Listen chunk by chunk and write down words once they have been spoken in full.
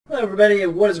Hello everybody,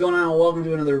 what is going on? Welcome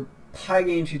to another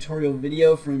Pygame tutorial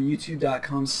video from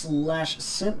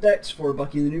youtube.com/Synthdex for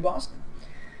Bucky and the New Boston.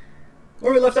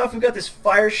 Where we left off, we've got this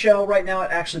fire shell. Right now it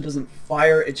actually doesn't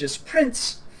fire, it just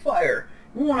prints fire.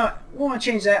 We want to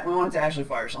change that, we want it to actually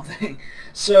fire something.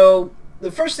 So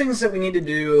the first things that we need to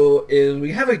do is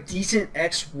we have a decent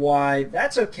X, Y,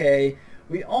 that's okay.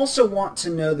 We also want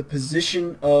to know the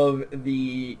position of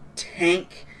the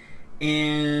tank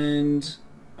and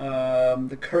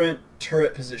the current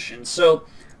turret position. So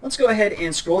let's go ahead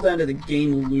and scroll down to the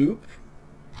game loop,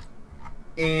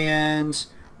 and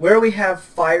where we have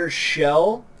fire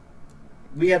shell,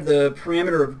 we have the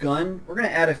parameter of gun. We're going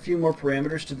to add a few more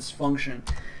parameters to this function.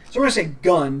 So we're going to say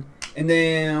gun, and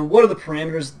then what are the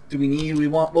parameters do we need? We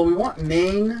want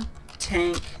main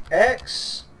tank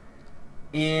X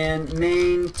and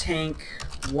main tank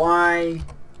Y,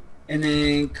 and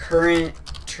then current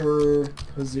tur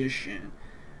position.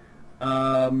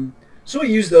 So we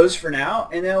use those for now,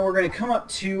 and then we're going to come up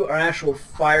to our actual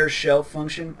fire shell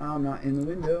function. Oh, I'm not in the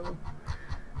window.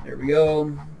 There we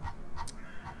go.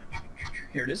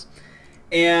 Here it is.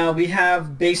 And we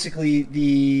have basically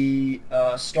the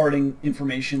starting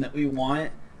information that we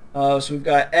want. So we've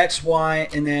got X, Y,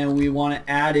 and then we want to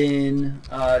add in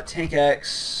tank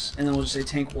X, and then we'll just say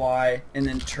tank Y, and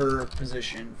then tur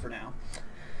position for now.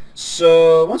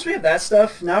 So once we have that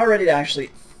stuff, now we're ready to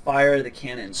actually fire the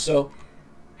cannon. So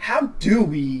how do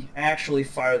we actually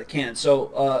fire the cannon?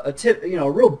 So a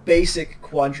real basic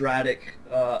quadratic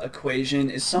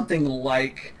equation is something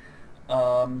like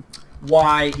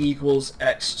y equals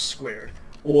x squared,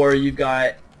 or you've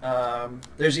got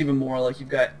there's even more, like you've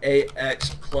got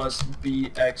ax plus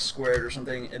bx squared or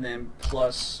something, and then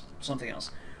plus something else,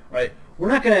 right? We're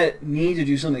not going to need to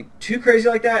do something too crazy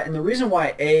like that, and the reason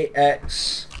why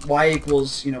y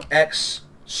equals x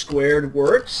squared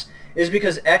works is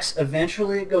because x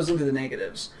eventually goes into the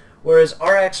negatives, whereas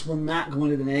Rx will not go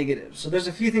into the negatives. So there's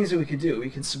a few things that we could do. We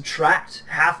could subtract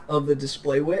half of the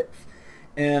display width,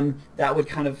 and that would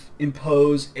kind of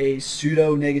impose a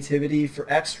pseudo negativity for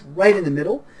x right in the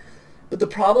middle. But the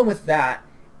problem with that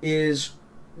is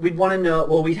we'd want to know,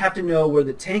 well, we'd have to know where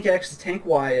the tank X, the tank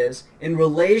Y is in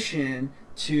relation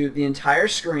to the entire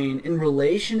screen, in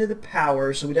relation to the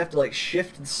power. So we'd have to like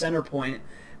shift the center point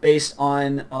based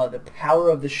on the power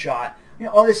of the shot,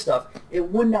 all this stuff. It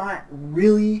would not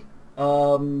really,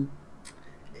 it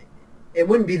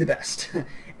wouldn't be the best,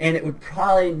 and it would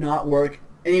probably not work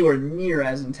anywhere near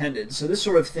as intended. So this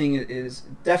sort of thing is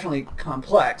definitely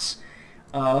complex,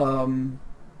 and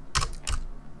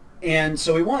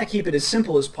so we want to keep it as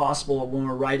simple as possible when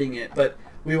we're writing it, but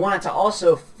we want it to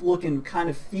also look and kind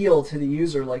of feel to the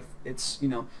user like it's,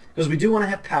 because we do want to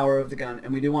have power of the gun,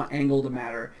 and we do want angle to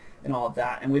matter and all of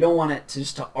that, and we don't want it to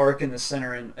just to arc in the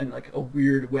center in like a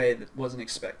weird way that wasn't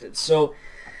expected. So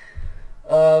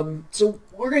so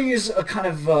we're going to use a kind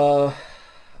of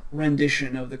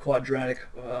rendition of the quadratic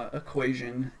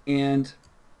equation, and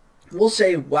we'll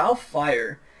say while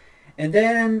fire, and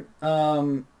then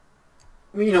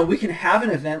we can have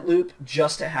an event loop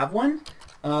just to have one,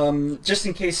 just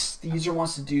in case the user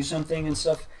wants to do something and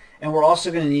stuff. And we're also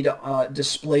going to need to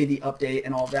display the update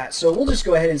and all that. So we'll just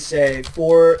go ahead and say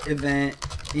for event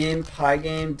in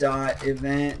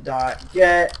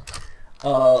pygame.event.get,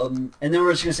 and then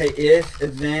we're just going to say if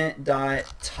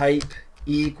event.type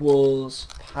equals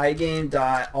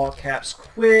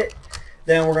pygame.allcapsquit,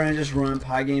 then we're going to just run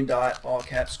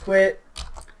pygame.allcapsquit.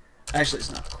 Actually,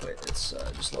 it's not quit, it's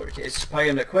just lowercase,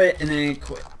 pygame.quit, and then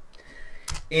quit.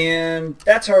 And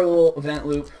that's our little event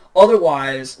loop.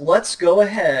 Otherwise, let's go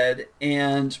ahead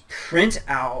and print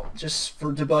out, just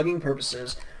for debugging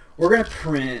purposes, we're going to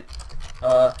print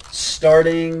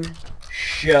starting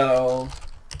show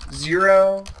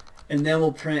 0, and then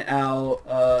we'll print out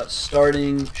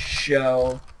starting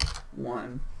show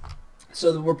 1.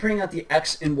 So that we're printing out the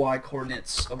x and y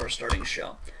coordinates of our starting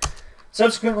shell.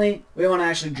 Subsequently, we want to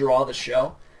actually draw the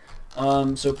shell.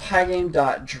 So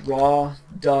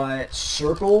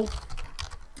pygame.draw.circle.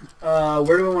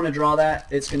 Where do we want to draw that?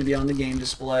 It's going to be on the game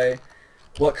display.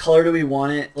 What color do we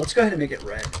want it? Let's go ahead and make it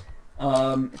red.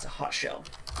 It's a hot shell.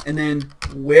 And then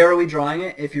where are we drawing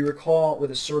it? If you recall,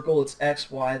 with a circle, it's x,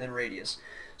 y, then radius.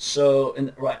 So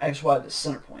x, y, the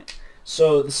center point.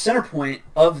 So the center point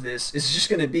of this is just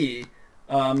going to be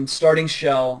starting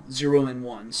shell 0 and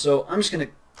 1. So I'm just going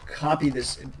to copy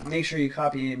this. Make sure you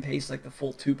copy and paste like the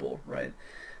full tuple, right?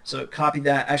 So copy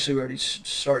that. Actually, we already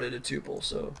started a tuple,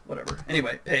 so whatever.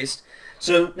 Anyway, paste.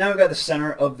 So now we've got the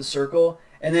center of the circle,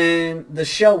 and then the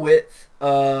shell width,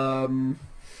 I'm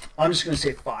just going to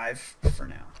say 5 for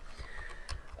now.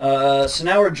 So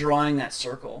now we're drawing that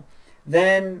circle.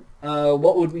 Then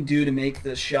what would we do to make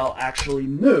the shell actually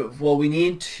move? Well, we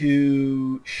need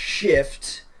to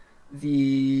shift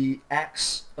the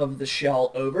X of the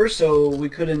shell over. So we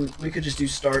could just do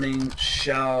starting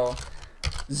shell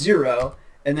 0,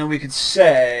 and then we could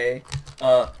say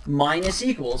minus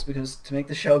equals, because to make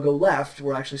the shell go left,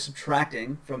 we're actually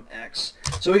subtracting from X.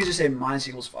 So we could just say minus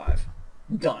equals 5.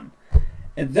 Done.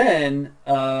 And then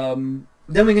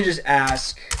we can just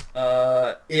ask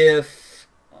if,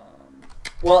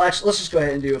 well, actually, let's just go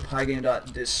ahead and do a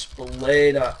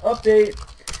pygame.display.update,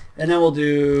 and then we'll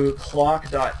do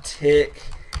clock.tick.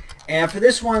 And for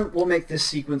this one, we'll make this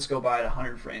sequence go by at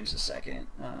 100 frames a second.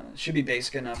 It should be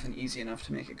basic enough and easy enough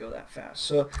to make it go that fast.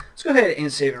 So let's go ahead and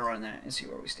save and run that and see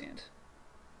where we stand.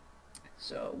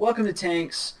 So welcome to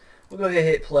tanks. We'll go ahead and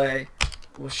hit play.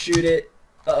 We'll shoot it.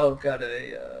 Uh-oh, got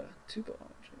a tuple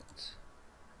object.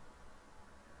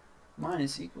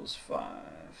 Minus equals 5.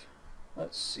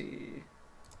 Let's see.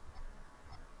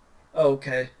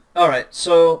 Okay. Alright,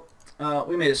 so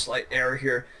we made a slight error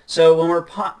here. So when we're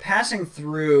passing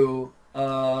through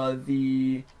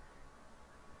the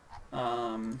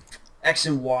X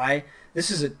and Y, this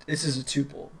is a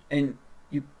tuple, and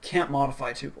you can't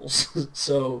modify tuples.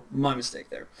 So my mistake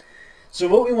there. So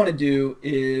what we want to do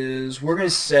is we're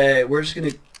just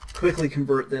going to quickly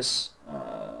convert this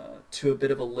to a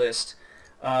bit of a list.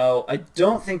 I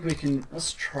don't think we can.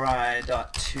 Let's try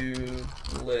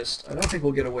 .toList. I don't think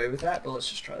we'll get away with that, but let's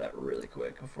just try that really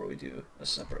quick before we do a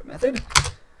separate method.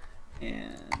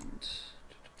 And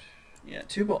yeah,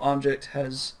 tuple object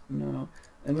has no.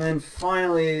 And then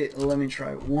finally, let me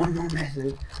try one more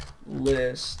method.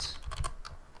 List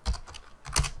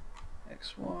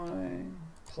XY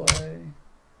play.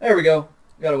 There we go.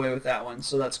 Got away with that one,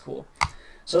 so that's cool.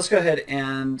 So let's go ahead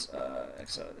and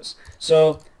X out of this.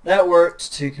 So that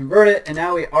worked to convert it, and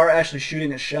now we are actually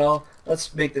shooting a shell.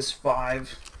 Let's make this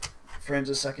 5 frames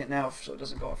a second now so it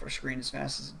doesn't go off our screen as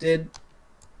fast as it did.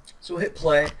 So we'll hit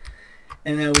play,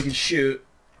 and then we can shoot.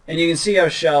 And you can see our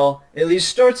shell at least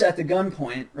starts at the gun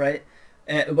point, right?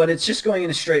 But it's just going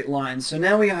in a straight line. So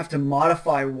now we have to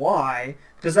modify Y,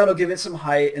 because that'll give it some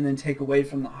height and then take away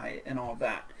from the height and all of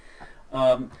that.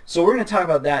 So we're going to talk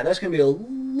about that. That's going to be a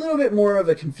little bit more of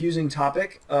a confusing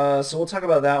topic. So we'll talk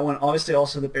about that one. Obviously,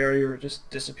 also the barrier just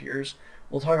disappears.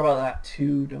 We'll talk about that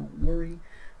too. Don't worry.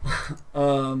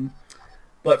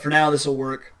 But for now, this will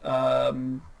work.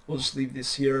 We'll just leave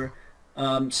this here.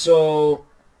 So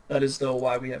that is though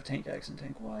why we have tank X and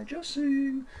tank Y. Just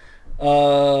saying.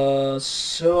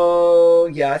 So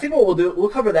yeah, I think what we'll do, we'll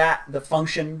cover the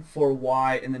function for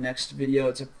Y in the next video.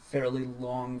 It's a fairly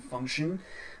long function.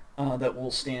 That will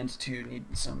stand to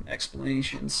need some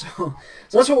explanation. So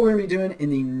that's what we're going to be doing in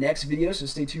the next video, so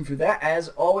stay tuned for that. As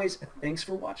always, thanks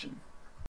for watching.